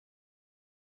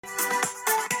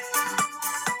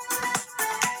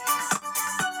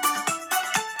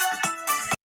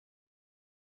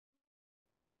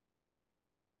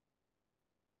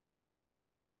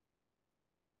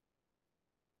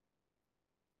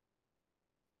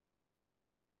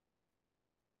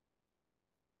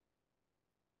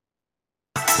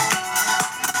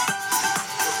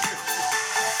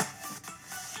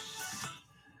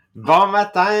Bon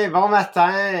matin, bon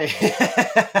matin!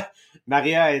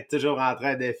 Maria est toujours en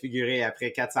train de figurer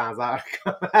après 400 heures.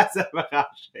 Comment ça va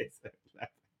marcher, ça?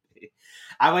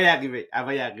 Elle va y arriver, elle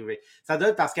va y arriver. Ça doit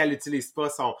être parce qu'elle n'utilise pas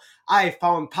son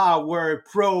iPhone Power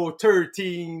Pro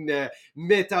 13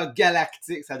 Meta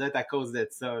Galactique. Ça doit être à cause de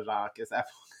ça, genre, que ça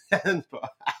fonctionne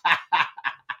pas.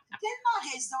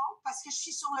 Tellement raison, parce que je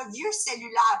suis sur le vieux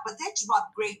cellulaire. Peut-être que je vais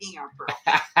upgrader un peu.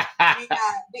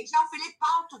 Mais Jean-Philippe,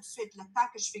 parle tout de suite, le temps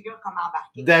que je figure comment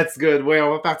embarquer. That's good. Oui,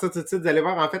 on va partir tout de suite. Vous allez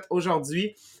voir, en fait,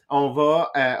 aujourd'hui, on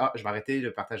va... je vais arrêter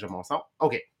le partage de mon son.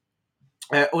 OK.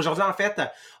 Aujourd'hui, en fait,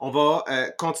 on va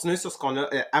continuer sur ce qu'on a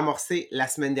amorcé la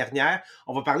semaine dernière.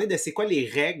 On va parler de c'est quoi les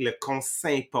règles qu'on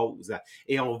s'impose.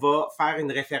 Et on va faire une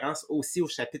référence aussi au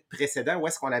chapitre précédent où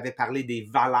est-ce qu'on avait parlé des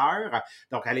valeurs.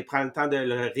 Donc, allez prendre le temps de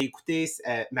le réécouter.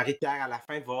 Marie-Pierre, à la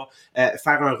fin, va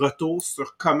faire un retour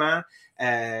sur comment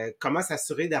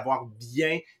s'assurer d'avoir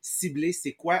bien ciblé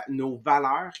c'est quoi nos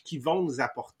valeurs qui vont nous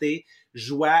apporter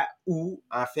joie ou,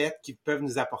 en fait, qui peuvent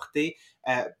nous apporter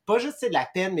pas juste de la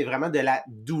peine, mais vraiment de la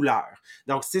douleur.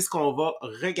 Donc, c'est ce qu'on va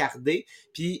regarder.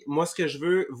 Puis, moi, ce que je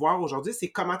veux voir aujourd'hui,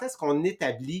 c'est comment est-ce qu'on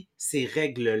établit ces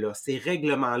règles-là, ces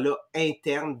règlements-là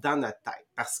internes dans notre tête.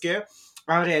 Parce que,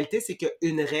 en réalité, c'est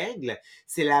qu'une règle,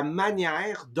 c'est la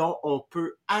manière dont on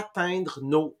peut atteindre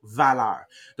nos valeurs.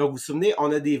 Donc, vous vous souvenez,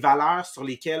 on a des valeurs sur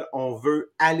lesquelles on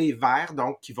veut aller vers,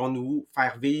 donc qui vont nous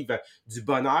faire vivre du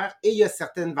bonheur. Et il y a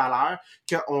certaines valeurs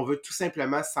qu'on veut tout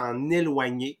simplement s'en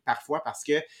éloigner parfois parce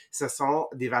que ce sont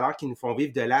des valeurs qui nous font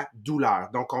vivre de la douleur.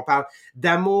 Donc, on parle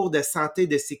d'amour, de santé,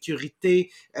 de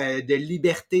sécurité, de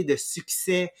liberté, de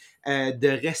succès, de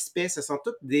respect. Ce sont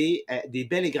toutes des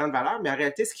belles et grandes valeurs, mais en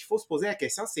réalité, ce qu'il faut se poser la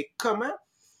question, c'est comment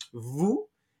vous,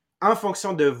 en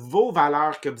fonction de vos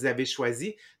valeurs que vous avez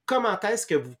choisies, comment est-ce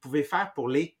que vous pouvez faire pour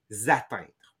les atteindre?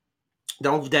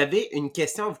 Donc, vous avez une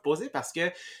question à vous poser parce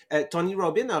que Tony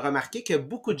Robbins a remarqué que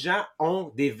beaucoup de gens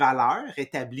ont des valeurs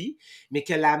établies, mais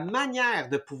que la manière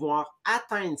de pouvoir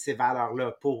atteindre ces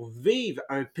valeurs-là pour vivre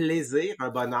un plaisir, un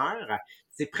bonheur,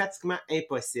 c'est pratiquement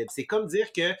impossible. C'est comme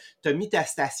dire que tu as mis ta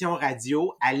station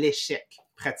radio à l'échec,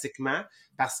 pratiquement,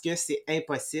 parce que c'est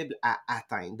impossible à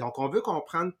atteindre. Donc, on veut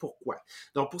comprendre pourquoi.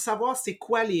 Donc, pour savoir c'est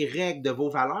quoi les règles de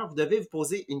vos valeurs, vous devez vous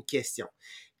poser une question.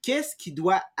 Qu'est-ce qui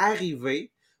doit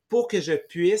arriver pour que je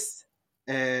puisse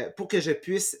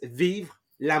vivre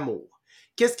l'amour?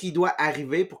 Qu'est-ce qui doit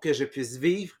arriver pour que je puisse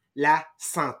vivre la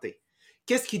santé?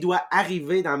 Qu'est-ce qui doit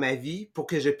arriver dans ma vie pour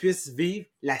que je puisse vivre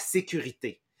la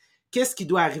sécurité? Qu'est-ce qui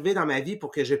doit arriver dans ma vie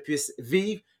pour que je puisse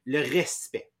vivre le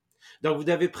respect? Donc, vous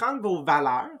devez prendre vos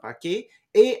valeurs, OK,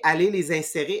 et aller les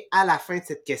insérer à la fin de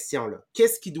cette question-là.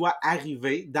 Qu'est-ce qui doit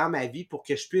arriver dans ma vie pour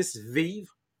que je puisse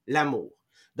vivre l'amour?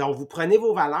 Donc, vous prenez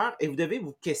vos valeurs et vous devez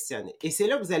vous questionner. Et c'est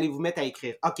là que vous allez vous mettre à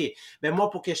écrire. OK, ben moi,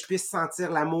 pour que je puisse sentir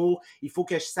l'amour, il faut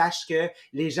que je sache que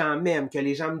les gens m'aiment, que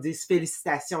les gens me disent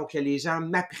félicitations, que les gens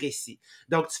m'apprécient.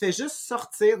 Donc, tu fais juste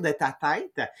sortir de ta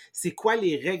tête c'est quoi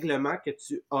les règlements que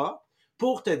tu as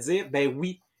pour te dire, ben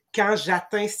oui, quand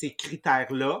j'atteins ces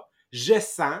critères-là, je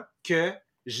sens que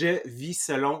je vis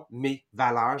selon mes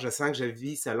valeurs, je sens que je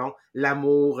vis selon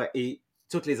l'amour et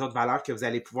toutes les autres valeurs que vous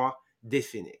allez pouvoir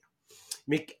définir.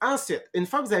 Mais ensuite, une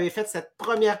fois que vous avez fait cette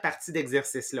première partie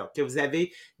d'exercice-là, que vous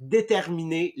avez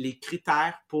déterminé les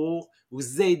critères pour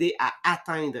vous aider à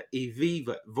atteindre et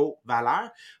vivre vos valeurs,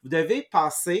 vous devez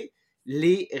passer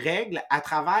les règles à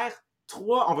travers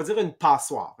on va dire une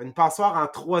passoire en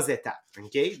 3 étapes.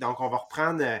 OK? Donc, on va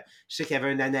reprendre, je sais qu'il y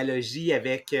avait une analogie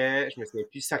avec, je me souviens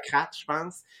plus, Socrate, je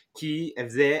pense, qui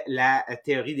faisait la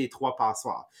théorie des 3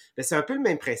 passoires. Mais c'est un peu le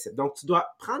même principe. Donc, tu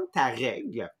dois prendre ta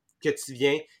règle que tu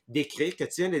viens d'écrire, que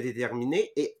tu viens de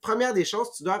déterminer. Et première des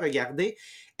choses, tu dois regarder,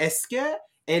 est-ce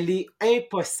qu'elle est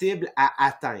impossible à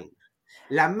atteindre?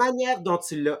 La manière dont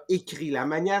tu l'as écrit, la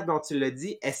manière dont tu l'as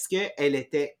dit, est-ce qu'elle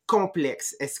était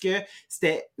complexe? Est-ce que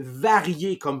c'était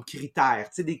varié comme critères?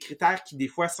 Tu sais, des critères qui, des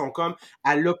fois, sont comme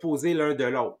à l'opposé l'un de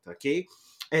l'autre, OK?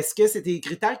 Est-ce que c'est des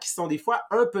critères qui sont des fois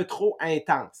un peu trop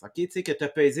intenses, OK? Tu sais, que tu as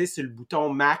pesé sur le bouton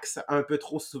max un peu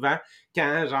trop souvent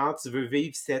quand, genre, tu veux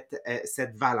vivre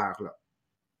cette valeur-là.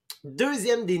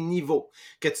 Deuxième des niveaux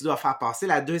que tu dois faire passer,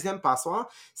 la deuxième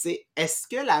passoire, c'est est-ce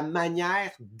que la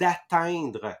manière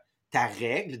d'atteindre ta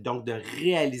règle, donc de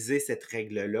réaliser cette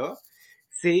règle-là,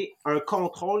 c'est un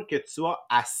contrôle que tu as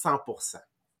à 100%.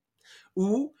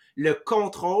 Ou le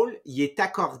contrôle, il est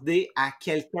accordé à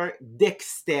quelqu'un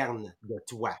d'externe de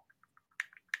toi.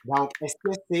 Donc, est-ce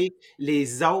que c'est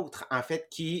les autres, en fait,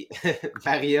 qui...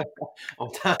 Maria, on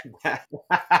t'entend.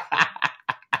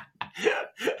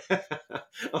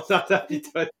 On t'entend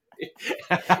pitoter.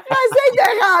 J'essaie de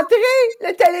rentrer.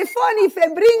 Le téléphone, il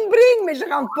fait bring, bring, mais je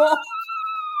rentre pas.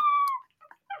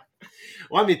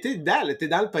 Ouais, mais t'es dedans, là, t'es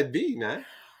dans le podbean, hein?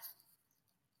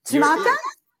 Tu You're m'entends?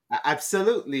 in.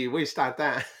 Absolutely, oui, je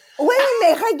t'entends. Oui,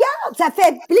 mais regarde, ça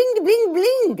fait bling, bling,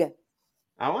 bling.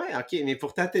 Ah ouais, ok, mais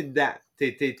pourtant t'es dedans.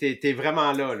 T'es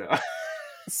vraiment là, là.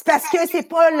 C'est parce que c'est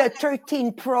pas le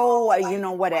 13 Pro, you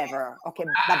know, whatever. OK,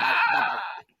 bye-bye, bye-bye.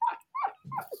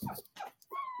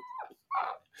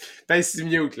 Pince sur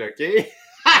mute, là, ok?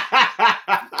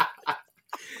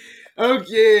 Ok!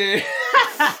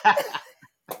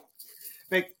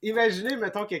 Fait que, imaginez,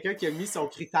 mettons, quelqu'un qui a mis son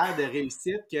critère de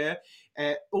réussite que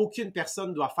aucune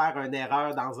personne doit faire une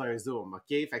erreur dans un Zoom, OK?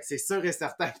 Fait que c'est sûr et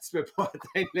certain que tu peux pas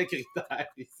atteindre le critère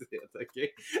ici,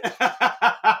 OK?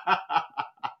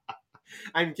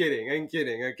 I'm kidding,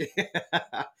 OK?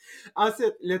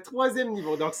 Ensuite, le troisième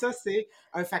niveau. Donc ça, c'est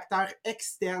un facteur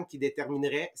externe qui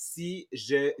déterminerait si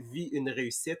je vis une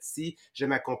réussite, si je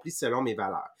m'accomplis selon mes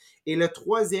valeurs. Et le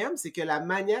troisième, c'est que la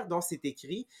manière dont c'est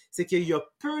écrit, c'est qu'il y a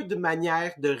peu de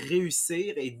manières de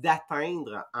réussir et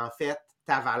d'atteindre, en fait,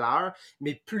 ta valeur,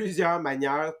 mais plusieurs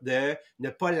manières de ne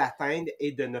pas l'atteindre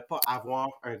et de ne pas avoir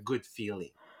un good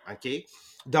feeling. OK?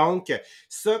 Donc,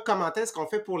 ça, comment est-ce qu'on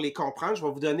fait pour les comprendre? Je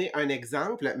vais vous donner un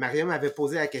exemple. Mariam m'avait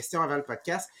posé la question avant le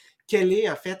podcast. Quelle est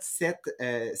en fait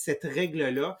cette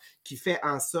règle-là qui fait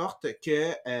en sorte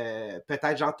que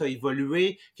peut-être genre tu as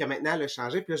évolué, que maintenant elle a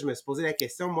changé? Puis là, je me suis posé la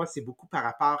question, moi, c'est beaucoup par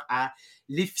rapport à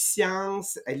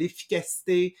l'efficience,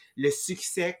 l'efficacité, le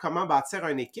succès, comment bâtir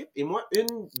une équipe. Et moi,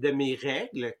 une de mes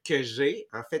règles que j'ai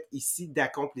en fait ici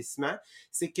d'accomplissement,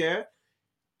 c'est que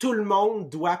tout le monde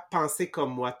doit penser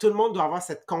comme moi. Tout le monde doit avoir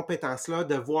cette compétence-là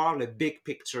de voir le big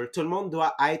picture. Tout le monde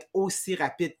doit être aussi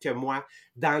rapide que moi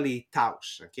dans les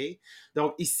tâches, OK?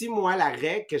 Donc ici, moi, la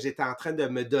règle que j'étais en train de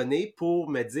me donner pour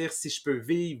me dire si je peux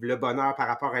vivre le bonheur par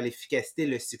rapport à l'efficacité,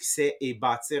 le succès et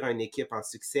bâtir une équipe en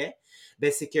succès,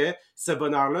 ben c'est que ce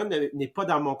bonheur-là n'est pas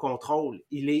dans mon contrôle.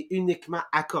 Il est uniquement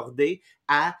accordé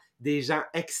à des gens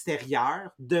extérieurs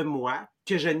de moi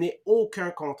que je n'ai aucun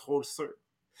contrôle sur.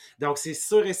 Donc, c'est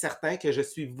sûr et certain que je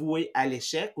suis voué à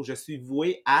l'échec ou je suis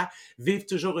voué à vivre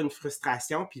toujours une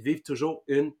frustration puis vivre toujours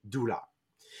une douleur.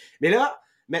 Mais là,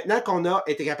 maintenant qu'on a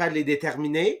été capable de les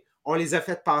déterminer, on les a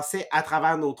fait passer à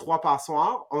travers nos trois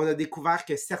passoires. On a découvert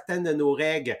que certaines de nos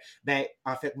règles, ben,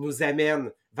 en fait, nous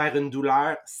amènent vers une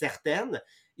douleur certaine.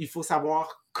 Il faut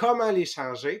savoir comment les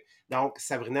changer. Donc,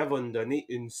 Sabrina va nous donner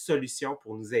une solution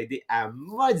pour nous aider à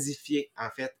modifier,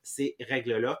 en fait, ces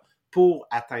règles-là pour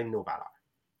atteindre nos valeurs.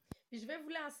 Puis je vais vous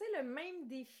lancer le même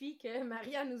défi que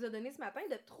Maria nous a donné ce matin,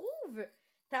 de trouve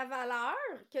ta valeur,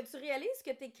 que tu réalises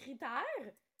que tes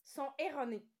critères sont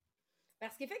erronés.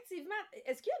 Parce qu'effectivement,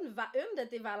 est-ce qu'il y a une de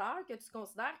tes valeurs que tu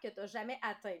considères que tu n'as jamais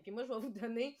atteint? Puis moi, je vais vous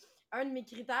donner un de mes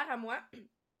critères à moi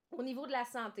au niveau de la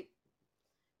santé.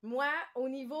 Moi, au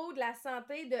niveau de la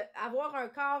santé, d'avoir un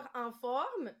corps en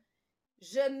forme,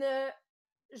 je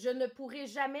ne pourrai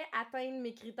jamais atteindre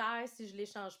mes critères si je ne les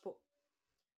change pas.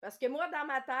 Parce que moi, dans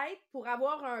ma tête, pour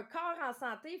avoir un corps en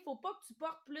santé, il ne faut pas que tu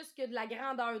portes plus que de la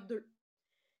grandeur 2.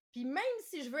 Puis même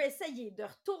si je veux essayer de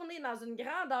retourner dans une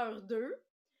grandeur 2,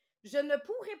 je ne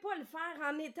pourrais pas le faire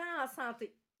en étant en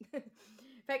santé.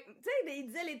 Fait que, tu sais, il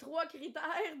disait les 3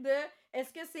 critères de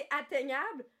est-ce que c'est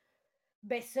atteignable?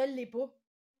 Ben, ça ne l'est pas.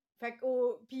 Fait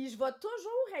que, puis je vais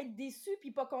toujours être déçue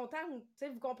puis pas contente. Tu sais,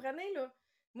 vous comprenez, là?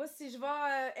 Moi, si je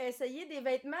vais essayer des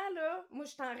vêtements, là, moi,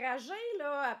 je suis enragée,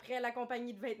 là, après la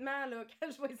compagnie de vêtements, là, quand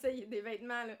je vais essayer des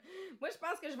vêtements, là. Moi, je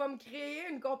pense que je vais me créer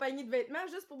une compagnie de vêtements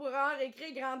juste pour pouvoir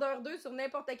écrire grandeur 2 sur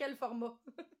n'importe quel format.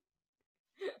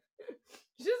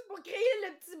 Juste pour créer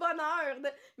le petit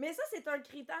bonheur. Mais ça, c'est un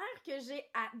critère que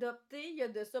j'ai adopté il y a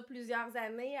de ça plusieurs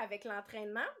années avec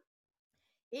l'entraînement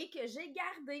et que j'ai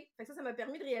gardé. Fait que ça m'a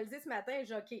permis de réaliser ce matin,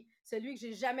 j'ai OK, celui que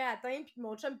j'ai jamais atteint, puis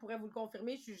mon chum pourrait vous le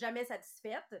confirmer, je suis jamais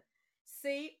satisfaite,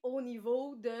 c'est au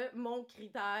niveau de mon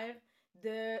critère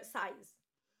de 16.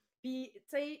 Puis, tu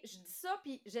sais, je dis ça,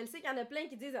 puis je le sais qu'il y en a plein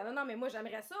qui disent « Ah non, non, mais moi,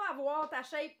 j'aimerais ça avoir ta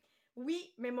shape. »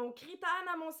 Oui, mais mon critère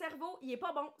dans mon cerveau, il est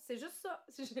pas bon. C'est juste ça.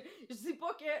 Je dis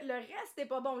pas que le reste est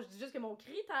pas bon. Je dis juste que mon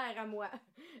critère à moi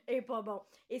est pas bon.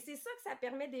 Et c'est ça que ça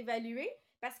permet d'évaluer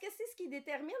parce que c'est ce qui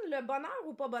détermine le bonheur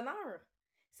ou pas bonheur.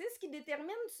 C'est ce qui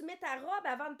détermine, tu mets ta robe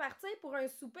avant de partir pour un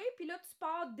souper, puis là, tu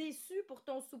pars déçu pour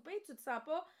ton souper, tu te sens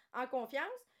pas en confiance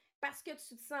parce que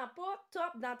tu te sens pas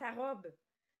top dans ta robe.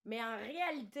 Mais en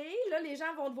réalité, là, les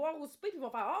gens vont te voir au souper et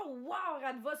vont faire « Oh, wow,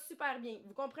 elle te va super bien. »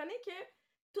 Vous comprenez que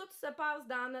tout se passe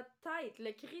dans notre tête.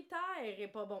 Le critère est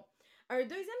pas bon. Un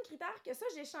deuxième critère que ça,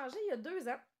 j'ai changé il y a 2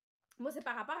 ans, moi, c'est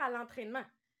par rapport à l'entraînement.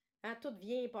 Hein, tout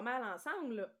vient pas mal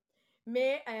ensemble, là.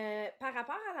 Mais par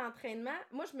rapport à l'entraînement,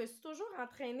 moi, je me suis toujours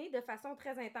entraînée de façon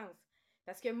très intense.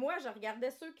 Parce que moi, je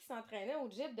regardais ceux qui s'entraînaient au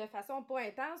gym de façon pas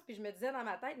intense, puis je me disais dans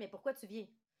ma tête, mais pourquoi tu viens?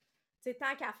 Tu sais,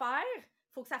 tant qu'à faire,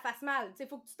 faut que ça fasse mal. Tu sais,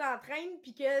 faut que tu t'entraînes,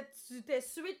 puis que tu t'es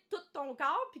sué de tout ton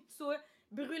corps, puis que tu sois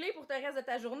brûlé pour le reste de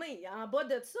ta journée. En bas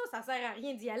de ça, ça sert à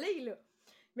rien d'y aller, là.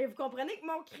 Mais vous comprenez que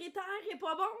mon critère est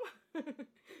pas bon?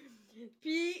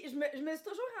 Puis, je me suis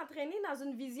toujours entraînée dans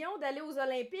une vision d'aller aux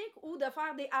Olympiques ou de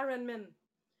faire des Ironman.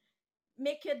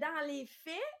 Mais que dans les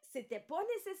faits, c'était pas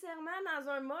nécessairement dans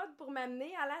un mode pour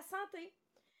m'amener à la santé.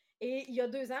 Et il y a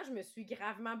 2 ans, je me suis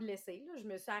gravement blessée. Là. Je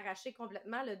me suis arraché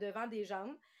complètement le devant des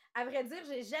jambes. À vrai dire,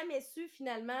 j'ai jamais su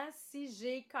finalement si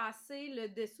j'ai cassé le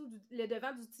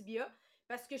devant du tibia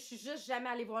parce que je suis juste jamais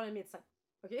allée voir le médecin.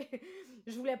 OK?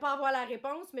 Je voulais pas avoir la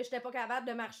réponse, mais je n'étais pas capable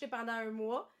de marcher pendant 1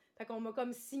 mois. Fait qu'on m'a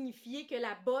comme signifié que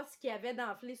la bosse qui avait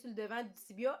d'enflé sur le devant du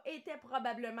tibia était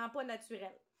probablement pas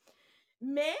naturelle.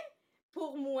 Mais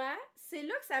pour moi, c'est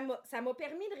là que ça m'a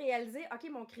permis de réaliser, OK,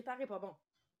 mon critère est pas bon.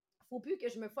 Faut plus que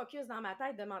je me focus dans ma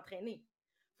tête de m'entraîner.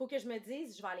 Faut que je me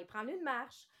dise, je vais aller prendre une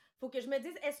marche. Faut que je me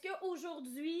dise, est-ce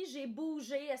qu'aujourd'hui, j'ai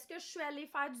bougé? Est-ce que je suis allée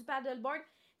faire du paddleboard?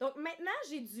 Donc maintenant,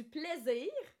 j'ai du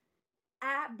plaisir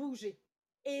à bouger.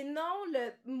 Et non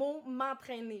le mot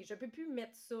m'entraîner. Je peux plus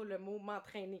mettre ça, le mot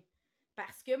m'entraîner.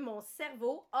 Parce que mon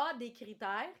cerveau a des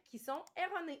critères qui sont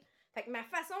erronés. Fait que ma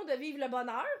façon de vivre le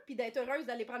bonheur, puis d'être heureuse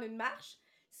d'aller prendre une marche,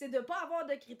 c'est de ne pas avoir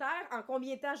de critères en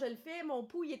combien de temps je le fais, mon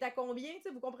pouls il est à combien, tu sais,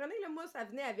 vous comprenez, là, moi, ça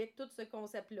venait avec tout ce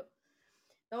concept-là.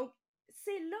 Donc,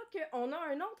 c'est là qu'on a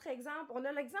un autre exemple. On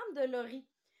a l'exemple de Laurie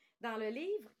dans le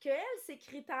livre, qu'elle, ses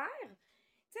critères,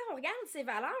 tu sais, on regarde ses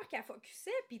valeurs qu'elle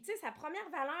focusait, puis tu sais, sa première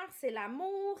valeur, c'est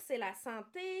l'amour, c'est la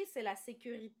santé, c'est la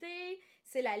sécurité,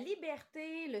 c'est la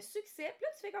liberté, le succès. Puis là,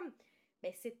 tu fais comme,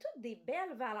 ben c'est toutes des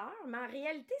belles valeurs, mais en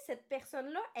réalité, cette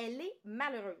personne-là, elle est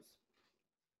malheureuse.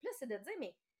 Puis là, c'est de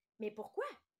dire, mais pourquoi?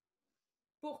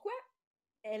 Pourquoi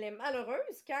elle est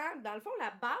malheureuse quand, dans le fond,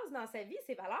 la base dans sa vie,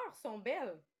 ses valeurs sont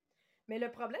belles? Mais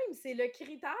le problème, c'est le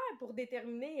critère pour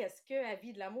déterminer est-ce qu'elle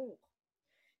vit de l'amour.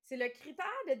 C'est le critère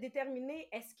de déterminer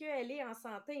est-ce qu'elle est en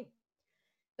santé.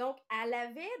 Donc, elle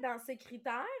avait dans ses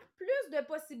critères plus de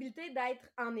possibilités d'être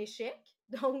en échec,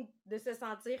 donc de se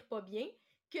sentir pas bien,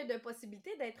 que de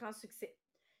possibilités d'être en succès.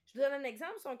 Je vous donne un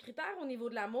exemple, son critère au niveau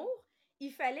de l'amour,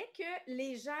 il fallait que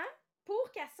les gens,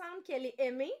 pour qu'elle sente qu'elle est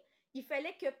aimée, il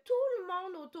fallait que tout le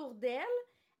monde autour d'elle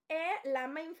ait la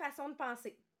même façon de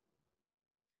penser.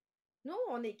 Nous,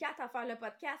 on est 4 à faire le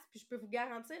podcast, puis je peux vous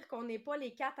garantir qu'on n'est pas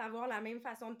les 4 à avoir la même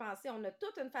façon de penser. On a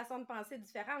toute une façon de penser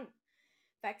différente.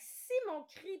 Fait que si mon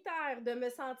critère de me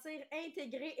sentir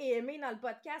intégrée et aimée dans le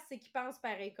podcast, c'est qu'ils pensent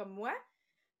pareil comme moi,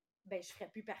 ben je ferais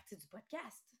plus partie du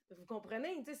podcast. Vous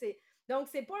comprenez? Donc,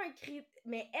 c'est pas un critère.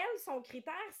 Mais elle, son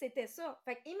critère, c'était ça.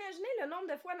 Fait que imaginez le nombre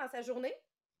de fois dans sa journée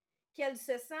qu'elle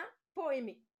se sent pas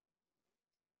aimée.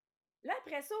 Là,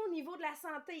 après ça, au niveau de la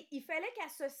santé, il fallait qu'elle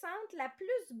se sente la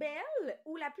plus belle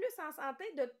ou la plus en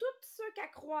santé de tous ceux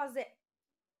qu'elle croisait.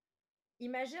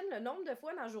 Imagine le nombre de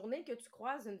fois dans la journée que tu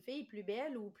croises une fille plus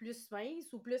belle ou plus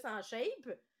mince ou plus en shape,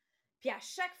 puis à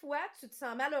chaque fois, tu te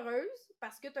sens malheureuse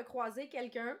parce que tu as croisé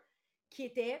quelqu'un qui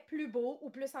était plus beau ou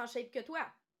plus en shape que toi.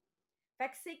 Fait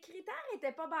que ces critères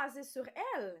n'étaient pas basés sur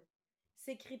elle.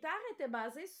 Ces critères étaient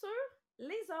basés sur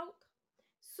les autres,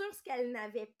 sur ce qu'elle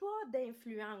n'avait pas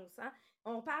d'influence. Hein?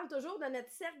 On parle toujours de notre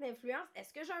cercle d'influence.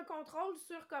 Est-ce que j'ai un contrôle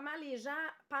sur comment les gens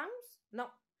pensent? Non.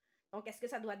 Donc, est-ce que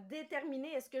ça doit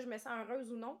déterminer est-ce que je me sens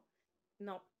heureuse ou non?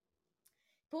 Non.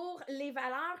 Pour les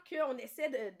valeurs qu'on essaie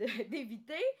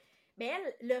d'éviter, bien,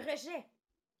 elle, le rejet.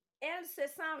 Elle se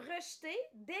sent rejetée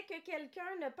dès que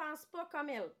quelqu'un ne pense pas comme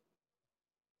elle.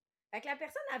 Fait que la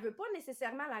personne, elle ne veut pas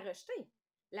nécessairement la rejeter.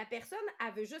 La personne,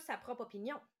 elle veut juste sa propre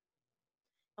opinion.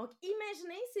 Donc,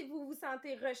 imaginez si vous vous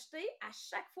sentez rejeté à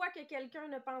chaque fois que quelqu'un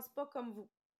ne pense pas comme vous.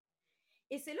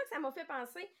 Et c'est là que ça m'a fait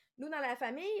penser, nous, dans la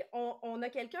famille, on a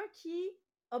quelqu'un qui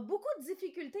a beaucoup de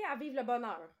difficultés à vivre le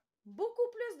bonheur.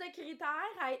 Beaucoup plus de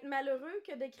critères à être malheureux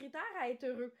que de critères à être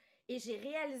heureux. Et j'ai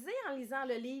réalisé en lisant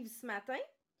le livre ce matin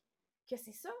que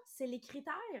c'est ça, c'est les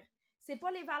critères. C'est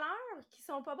pas les valeurs qui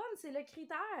sont pas bonnes, c'est le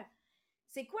critère.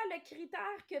 C'est quoi le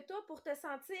critère que tu as pour te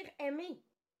sentir aimé?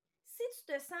 Si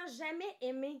tu te sens jamais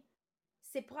aimé,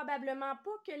 c'est probablement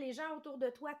pas que les gens autour de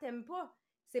toi t'aiment pas.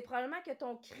 C'est probablement que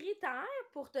ton critère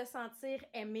pour te sentir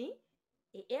aimé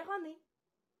est erroné.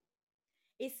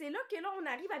 Et c'est là que là, on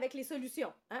arrive avec les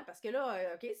solutions. Hein? Parce que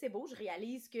là, OK, c'est beau, je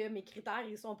réalise que mes critères,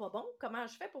 ils sont pas bons. Comment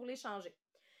je fais pour les changer?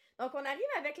 Donc, on arrive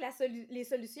avec les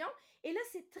solutions. Et là,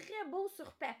 c'est très beau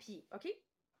sur papier. OK?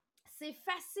 C'est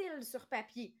facile sur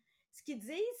papier. Ce qu'ils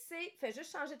disent, c'est fais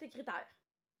juste changer tes critères.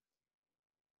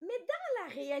 Mais dans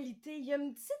la réalité, il y a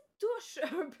une petite touche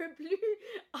un peu plus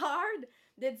hard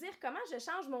de dire comment je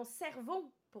change mon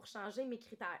cerveau pour changer mes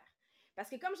critères. Parce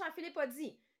que comme Jean-Philippe a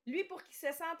dit, lui, pour qu'il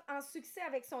se sente en succès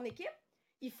avec son équipe,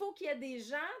 il faut qu'il y ait des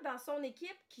gens dans son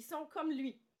équipe qui sont comme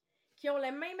lui, qui ont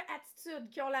la même attitude,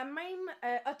 qui ont la même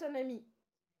autonomie.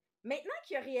 Maintenant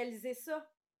qu'il a réalisé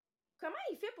ça, comment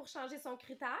il fait pour changer son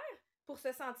critère pour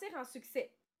se sentir en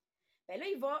succès? Bien là,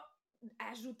 il va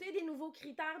ajouter des nouveaux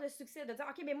critères de succès, de dire,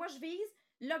 OK, mais moi, je vise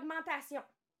l'augmentation.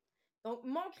 Donc,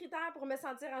 mon critère pour me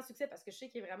sentir en succès, parce que je sais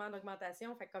qu'il est vraiment en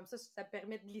augmentation, fait que comme ça me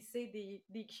permet de glisser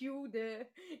des cues de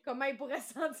comment il pourrait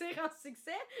se sentir en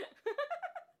succès.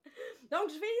 Donc,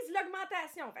 je vise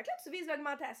l'augmentation. Fait que là, tu vises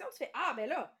l'augmentation, tu fais, ah, ben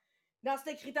là, dans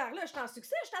ce critère-là, je suis en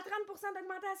succès, je suis à 30%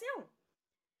 d'augmentation.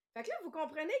 Fait que là, vous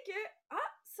comprenez que,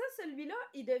 celui-là,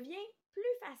 il devient plus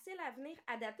facile à venir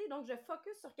adapter. Donc, je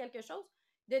focus sur quelque chose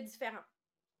de différent.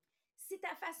 Si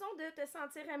ta façon de te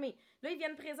sentir aimé, là, ils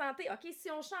viennent présenter, OK,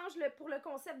 si on change pour le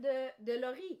concept de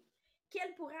Laurie,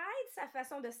 quelle pourrait être sa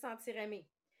façon de se sentir aimée?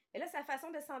 Et là, sa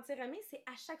façon de se sentir aimée, c'est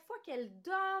à chaque fois qu'elle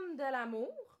donne de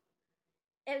l'amour,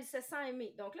 elle se sent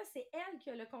aimée. Donc là, c'est elle qui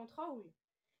a le contrôle.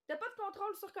 Tu n'as pas de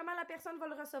contrôle sur comment la personne va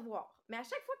le recevoir. Mais à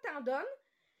chaque fois que tu en donnes,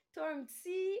 tu as un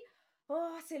petit «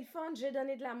 Oh, c'est le fun, j'ai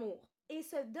donné de l'amour ». Et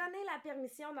se donner la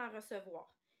permission d'en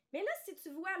recevoir. Mais là, si tu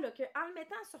vois là, qu'en le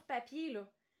mettant sur papier, là,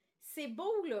 c'est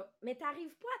beau, là, mais tu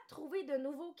n'arrives pas à trouver de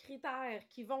nouveaux critères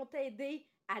qui vont t'aider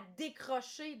à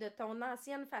décrocher de ton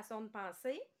ancienne façon de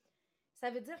penser, ça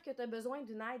veut dire que tu as besoin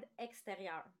d'une aide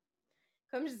extérieure.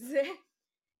 Comme je disais,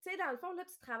 tu sais, dans le fond, là,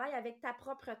 tu travailles avec ta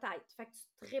propre tête. Fait que tu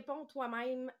te réponds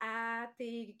toi-même à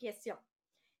tes questions.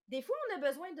 Des fois, on a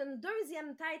besoin d'une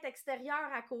deuxième tête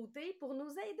extérieure à côté pour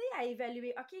nous aider à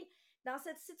évaluer, OK, dans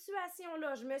cette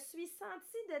situation-là, je me suis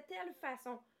sentie de telle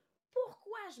façon.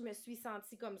 Pourquoi je me suis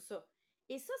sentie comme ça?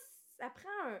 Et ça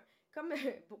prend comme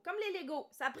les Legos,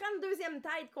 ça prend une deuxième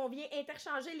tête qu'on vient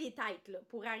interchanger les têtes là,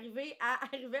 pour arriver à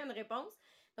une réponse.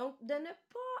 Donc, de ne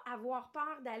pas avoir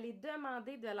peur d'aller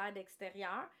demander de l'aide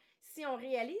extérieure si on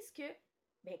réalise que,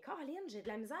 bien, Caroline, j'ai de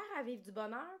la misère à vivre du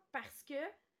bonheur parce que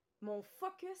mon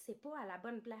focus n'est pas à la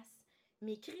bonne place.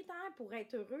 Mes critères pour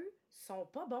être heureux sont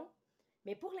pas bons.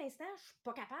 Mais pour l'instant, je ne suis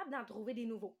pas capable d'en trouver des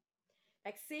nouveaux.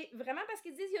 Fait que c'est vraiment parce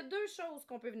qu'ils disent qu'il y a deux choses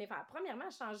qu'on peut venir faire. Premièrement,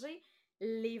 changer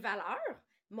les valeurs,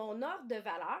 mon ordre de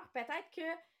valeurs. Peut-être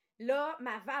que là,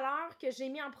 ma valeur que j'ai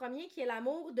mis en premier, qui est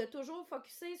l'amour, de toujours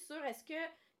focuser sur est-ce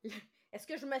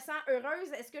que je me sens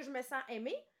heureuse, est-ce que je me sens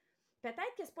aimée.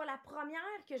 Peut-être que ce n'est pas la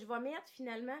première que je vais mettre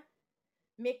finalement,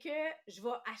 mais que je vais,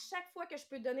 à chaque fois que je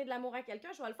peux donner de l'amour à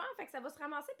quelqu'un, je vais le faire. Fait que ça va se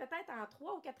ramasser peut-être en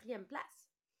 3e ou 4e place.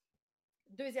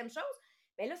 Deuxième chose,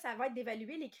 bien là, ça va être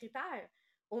d'évaluer les critères.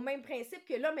 Au même principe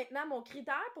que là, maintenant, mon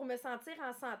critère pour me sentir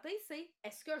en santé, c'est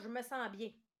est-ce que je me sens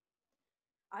bien?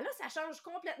 Alors là, ça change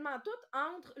complètement tout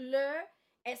entre le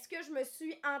est-ce que je me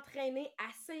suis entraînée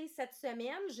assez cette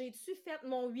semaine? J'ai-tu fait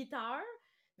mon 8 heures?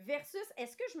 Versus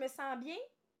est-ce que je me sens bien?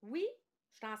 Oui,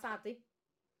 je suis en santé.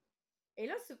 Et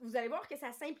là, vous allez voir que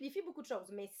ça simplifie beaucoup de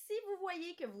choses. Mais si vous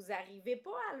voyez que vous n'arrivez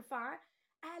pas à le faire,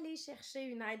 allez chercher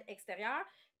une aide extérieure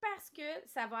parce que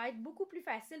ça va être beaucoup plus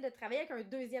facile de travailler avec un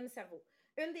deuxième cerveau.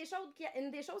 Une des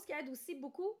choses qui aide aussi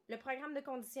beaucoup, le programme de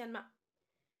conditionnement.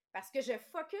 Parce que je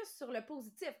focus sur le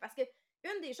positif. Parce que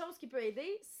une des choses qui peut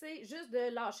aider, c'est juste de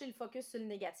lâcher le focus sur le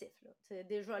négatif. Là. C'est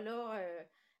déjà là,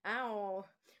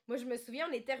 moi je me souviens,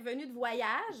 on était revenus de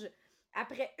voyage.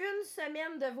 Après une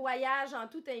semaine de voyage en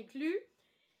tout inclus,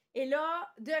 et là,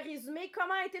 de résumer,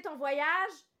 comment a été ton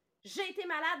voyage? J'ai été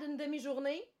malade une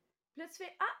demi-journée. Puis là, tu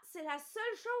fais, c'est la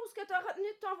seule chose que tu as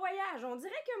retenue de ton voyage. On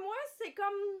dirait que moi, c'est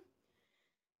comme...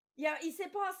 Il s'est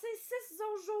passé 6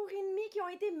 autres jours et demi qui ont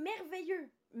été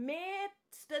merveilleux. Mais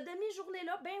cette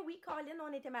demi-journée-là, ben oui, Colin,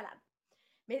 on était malade.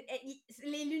 Mais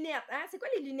les lunettes, hein? C'est quoi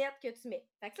les lunettes que tu mets?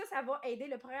 Fait que ça va aider,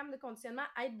 le programme de conditionnement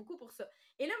aide beaucoup pour ça.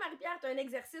 Et là, Marie-Pierre, tu as un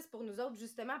exercice pour nous autres,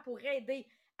 justement, pour aider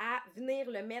à venir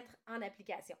le mettre en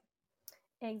application.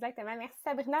 Exactement. Merci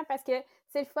Sabrina, parce que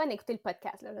c'est le fun d'écouter le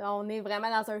podcast. Là, on est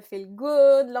vraiment dans un feel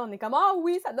good. Là, on est comme,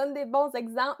 oui, ça donne des bons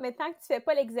exemples. Mais tant que tu ne fais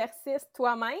pas l'exercice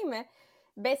toi-même,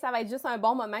 ben ça va être juste un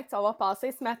bon moment que tu vas avoir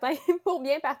passé ce matin pour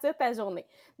bien partir ta journée.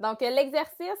 Donc,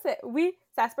 l'exercice, oui,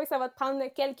 ça se peut que ça va te prendre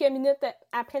quelques minutes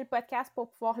après le podcast pour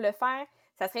pouvoir le faire.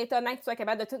 Ça serait étonnant que tu sois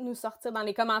capable de tout nous sortir dans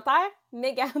les commentaires,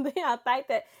 mais gardez en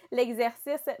tête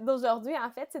l'exercice d'aujourd'hui.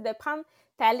 En fait, c'est de prendre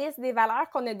ta liste des valeurs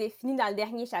qu'on a définies dans le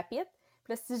dernier chapitre.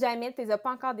 Puis là, si jamais tu ne les as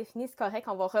pas encore définies, c'est correct,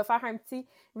 on va refaire un petit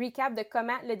recap de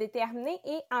comment le déterminer.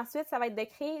 Et ensuite, ça va être de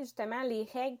créer justement les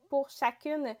règles pour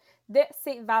chacune de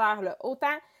ces valeurs-là.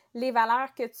 Autant les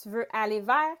valeurs que tu veux aller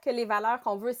vers que les valeurs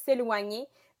qu'on veut s'éloigner.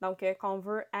 Donc, qu'on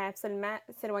veut absolument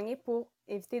s'éloigner pour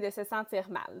éviter de se sentir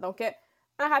mal. Donc,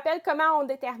 un rappel comment on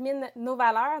détermine nos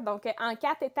valeurs. Donc, en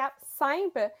 4 étapes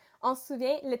simples, on se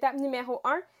souvient, l'étape numéro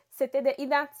 1, c'était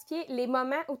d'identifier les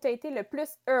moments où tu as été le plus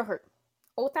heureux,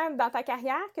 autant dans ta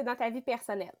carrière que dans ta vie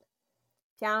personnelle.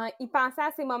 Puis en y pensant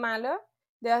à ces moments-là,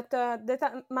 de te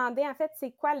demander en fait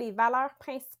c'est quoi les valeurs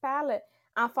principales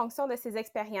en fonction de ces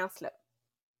expériences-là.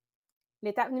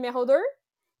 L'étape numéro 2,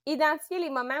 identifier les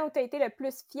moments où tu as été le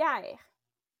plus fier.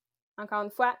 Encore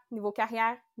une fois, niveau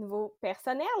carrière, niveau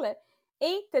personnel,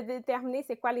 et te déterminer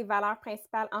c'est quoi les valeurs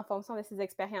principales en fonction de ces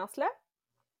expériences-là.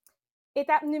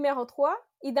 Étape numéro 3,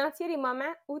 identifier les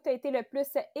moments où tu as été le plus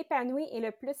épanoui et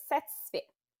le plus satisfait.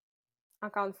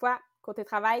 Encore une fois, côté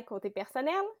travail, côté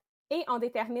personnel, et on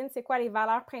détermine c'est quoi les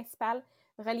valeurs principales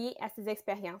reliées à ces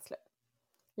expériences-là.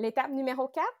 L'étape numéro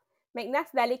 4, maintenant,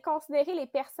 c'est d'aller considérer les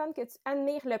personnes que tu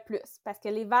admires le plus, parce que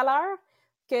les valeurs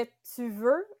que tu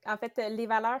veux, en fait, les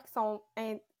valeurs qui sont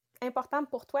importantes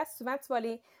pour toi, souvent, tu vas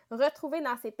les retrouver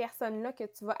dans ces personnes-là que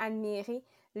tu vas admirer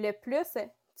le plus.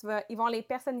 Ils vont les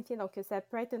personnifier, donc ça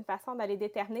peut être une façon d'aller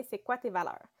déterminer c'est quoi tes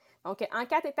valeurs. Donc, en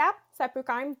 4 étapes, ça peut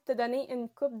quand même te donner une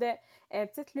coupe de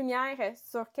petites lumières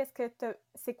sur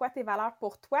c'est quoi tes valeurs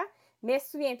pour toi. Mais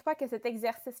souviens-toi que cet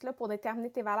exercice-là pour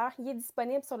déterminer tes valeurs, il est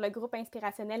disponible sur le groupe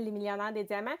inspirationnel Les Millionnaires des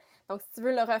Diamants. Donc, si tu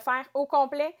veux le refaire au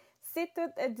complet, c'est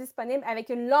tout disponible avec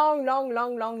une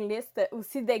longue liste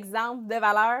aussi d'exemples de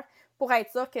valeurs pour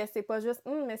être sûr que c'est pas juste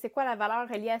mais c'est quoi la valeur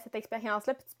reliée à cette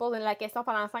expérience-là, puis tu poses la question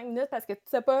pendant 5 minutes parce que tu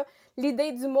sais pas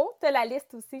l'idée du mot, tu as la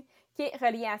liste aussi qui est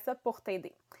reliée à ça pour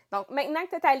t'aider. Donc, maintenant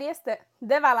que tu as ta liste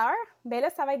de valeurs, bien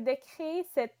là, ça va être de créer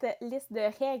cette liste de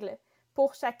règles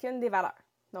pour chacune des valeurs.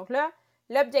 Donc là,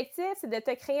 l'objectif, c'est de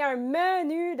te créer un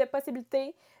menu de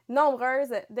possibilités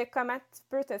nombreuses de comment tu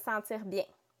peux te sentir bien.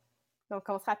 Donc,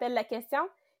 on se rappelle la question,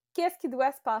 qu'est-ce qui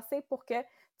doit se passer pour que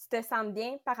tu te sentes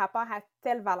bien par rapport à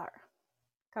telle valeur?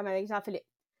 Comme avec Jean-Philippe.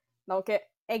 Donc,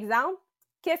 exemple,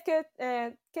 qu'est-ce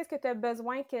que tu as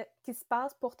besoin qui se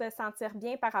passe pour te sentir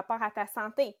bien par rapport à ta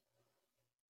santé?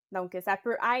 Donc, ça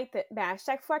peut être, à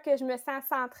chaque fois que je me sens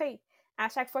centrée, à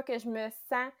chaque fois que je me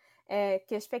sens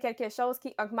que je fais quelque chose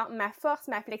qui augmente ma force,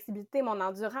 ma flexibilité, mon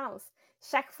endurance,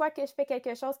 chaque fois que je fais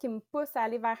quelque chose qui me pousse à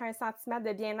aller vers un sentiment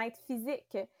de bien-être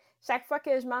physique, chaque fois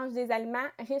que je mange des aliments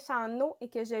riches en eau et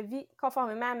que je vis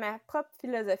conformément à ma propre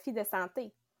philosophie de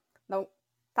santé. Donc,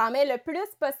 t'en mets le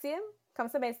plus possible, comme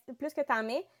ça, plus que t'en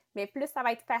mets, mais plus ça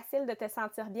va être facile de te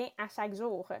sentir bien à chaque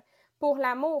jour. Pour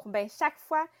l'amour, chaque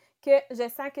fois que je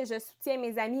sens que je soutiens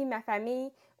mes amis, ma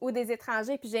famille ou des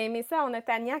étrangers, puis j'ai aimé ça, on a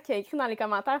Tania qui a écrit dans les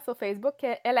commentaires sur Facebook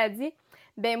qu'elle a dit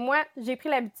 « moi, j'ai pris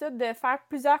l'habitude de faire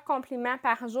plusieurs compliments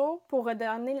par jour pour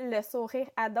redonner le sourire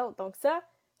à d'autres. » Donc ça,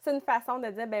 c'est une façon de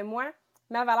dire « moi,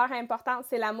 ma valeur importante,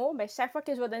 c'est l'amour. Chaque fois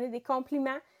que je vais donner des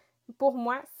compliments, pour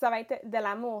moi, ça va être de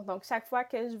l'amour. Donc, chaque fois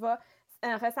que je vais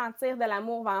ressentir de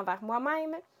l'amour envers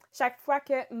moi-même, chaque fois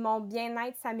que mon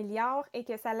bien-être s'améliore et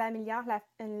que ça l'améliore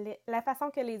la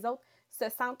façon que les autres se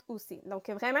sentent aussi. Donc,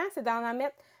 vraiment, c'est d'en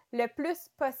mettre le plus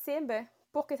possible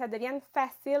pour que ça devienne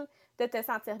facile de te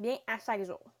sentir bien à chaque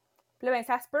jour. Puis là,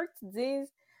 ça se peut que tu te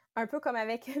dises, un peu comme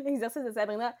avec l'exercice de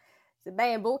Sabrina, c'est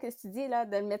bien beau que tu dis là,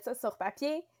 de mettre ça sur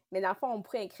papier, mais dans le fond, on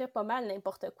pourrait écrire pas mal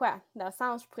n'importe quoi. Dans le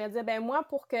sens, je pourrais dire, moi,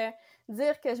 pour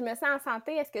dire que je me sens en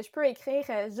santé, est-ce que je peux écrire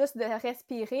juste de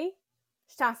respirer?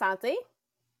 Je suis en santé?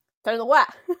 T'as le droit!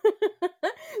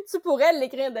 Tu pourrais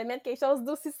l'écrire, de mettre quelque chose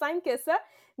d'aussi simple que ça,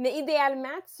 mais idéalement,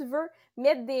 tu veux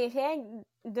mettre des règles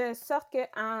de sorte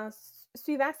qu'en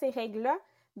suivant ces règles-là,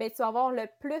 tu vas avoir le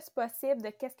plus possible de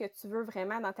qu'est-ce que tu veux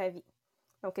vraiment dans ta vie.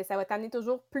 Donc, ça va t'amener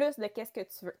toujours plus de qu'est-ce que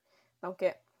tu veux. Donc,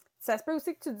 ça se peut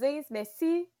aussi que tu te dises,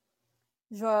 si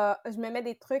je me mets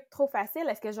des trucs trop faciles,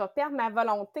 est-ce que je vais perdre ma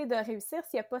volonté de réussir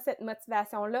s'il n'y a pas cette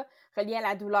motivation-là reliée à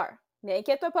la douleur? Mais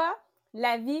inquiète-toi pas,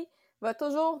 la vie va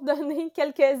toujours donner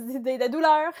quelques idées de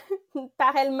douleur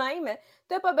par elle-même.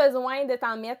 Tu n'as pas besoin de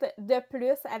t'en mettre de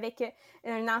plus avec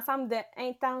un ensemble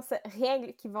d'intenses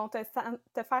règles qui vont te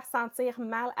faire sentir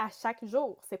mal à chaque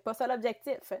jour. C'est pas ça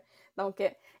l'objectif. Donc,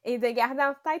 et de garder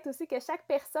en tête aussi que chaque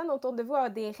personne autour de vous a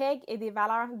des règles et des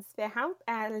valeurs différentes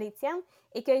à les tiennes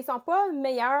et qu'ils ne sont pas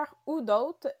meilleurs ou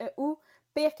d'autres ou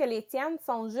pires que les tiennes,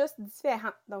 sont juste différents.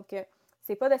 Donc,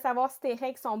 c'est pas de savoir si tes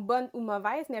règles sont bonnes ou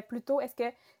mauvaises, mais plutôt est-ce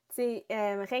que ces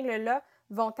règles-là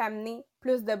vont t'amener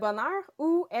plus de bonheur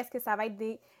ou est-ce que ça va être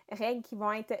des règles qui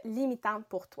vont être limitantes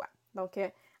pour toi? Donc,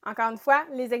 encore une fois,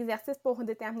 les exercices pour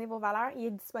déterminer vos valeurs, il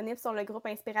est disponible sur le groupe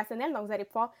inspirationnel, donc vous allez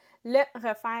pouvoir le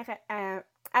refaire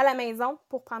à la maison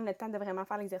pour prendre le temps de vraiment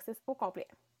faire l'exercice au complet.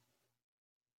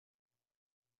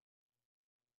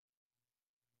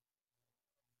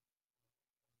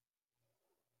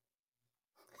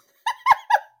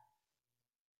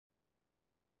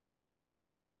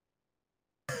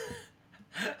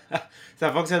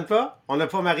 Ça fonctionne pas? On n'a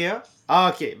pas Maria?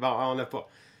 Ah, OK. Bon, on n'a pas.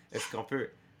 Est-ce qu'on peut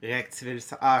réactiver le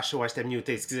son? Ah, chaud, j'étais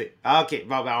muté, excusez. Ah, OK.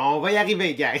 Bon, ben, on va y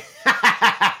arriver, gang.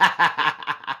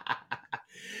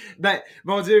 Ben,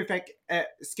 mon Dieu, fait que,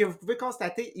 ce que vous pouvez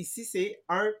constater ici, c'est,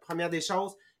 première des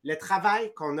choses, le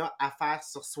travail qu'on a à faire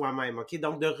sur soi-même, OK?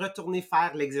 Donc, de retourner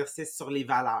faire l'exercice sur les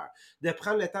valeurs, de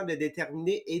prendre le temps de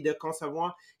déterminer et de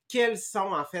concevoir quelles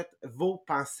sont, en fait, vos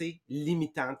pensées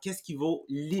limitantes, qu'est-ce qui vous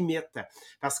limite.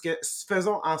 Parce que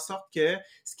faisons en sorte que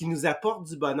ce qui nous apporte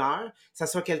du bonheur, ça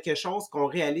soit quelque chose qu'on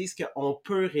réalise qu'on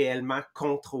peut réellement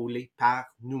contrôler par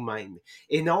nous-mêmes.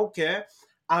 Et non que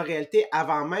en réalité,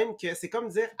 c'est comme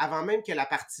dire, avant même que la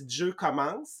partie de jeu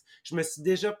commence, je me suis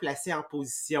déjà placé en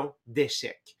position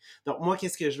d'échec. Donc, moi,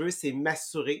 qu'est-ce que je veux? C'est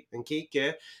m'assurer, OK,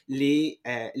 que les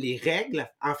règles,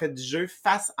 en fait, du jeu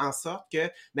fassent en sorte que,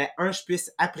 je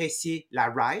puisse apprécier la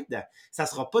ride. Ça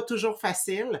sera pas toujours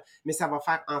facile, mais ça va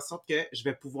faire en sorte que je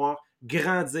vais pouvoir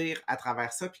grandir à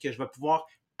travers ça, puis que je vais pouvoir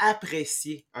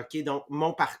apprécier, OK, donc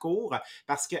mon parcours,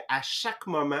 parce que à chaque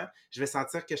moment, je vais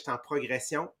sentir que je suis en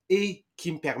progression et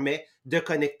qui me permet de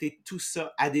connecter tout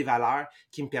ça à des valeurs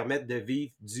qui me permettent de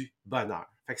vivre du bonheur.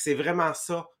 Fait que c'est vraiment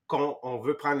ça qu'on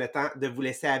veut prendre le temps de vous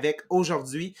laisser avec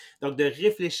aujourd'hui. Donc, de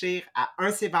réfléchir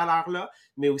à ces valeurs-là,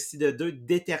 mais aussi de deux,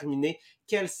 déterminer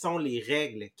quelles sont les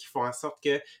règles qui font en sorte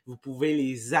que vous pouvez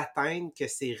les atteindre, que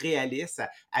c'est réaliste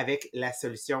avec la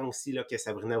solution aussi là, que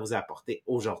Sabrina vous a apportée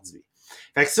aujourd'hui.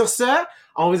 Fait que sur ça,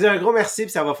 on vous dit un gros merci,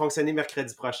 puis ça va fonctionner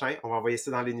mercredi prochain. On va envoyer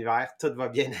ça dans l'univers, tout va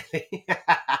bien aller.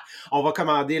 On va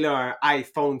commander là, un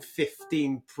iPhone 15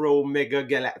 Pro Mega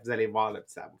Galaxy. Vous allez voir, là,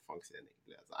 puis ça va fonctionner.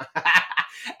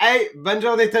 Hey, bonne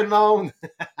journée tout le monde!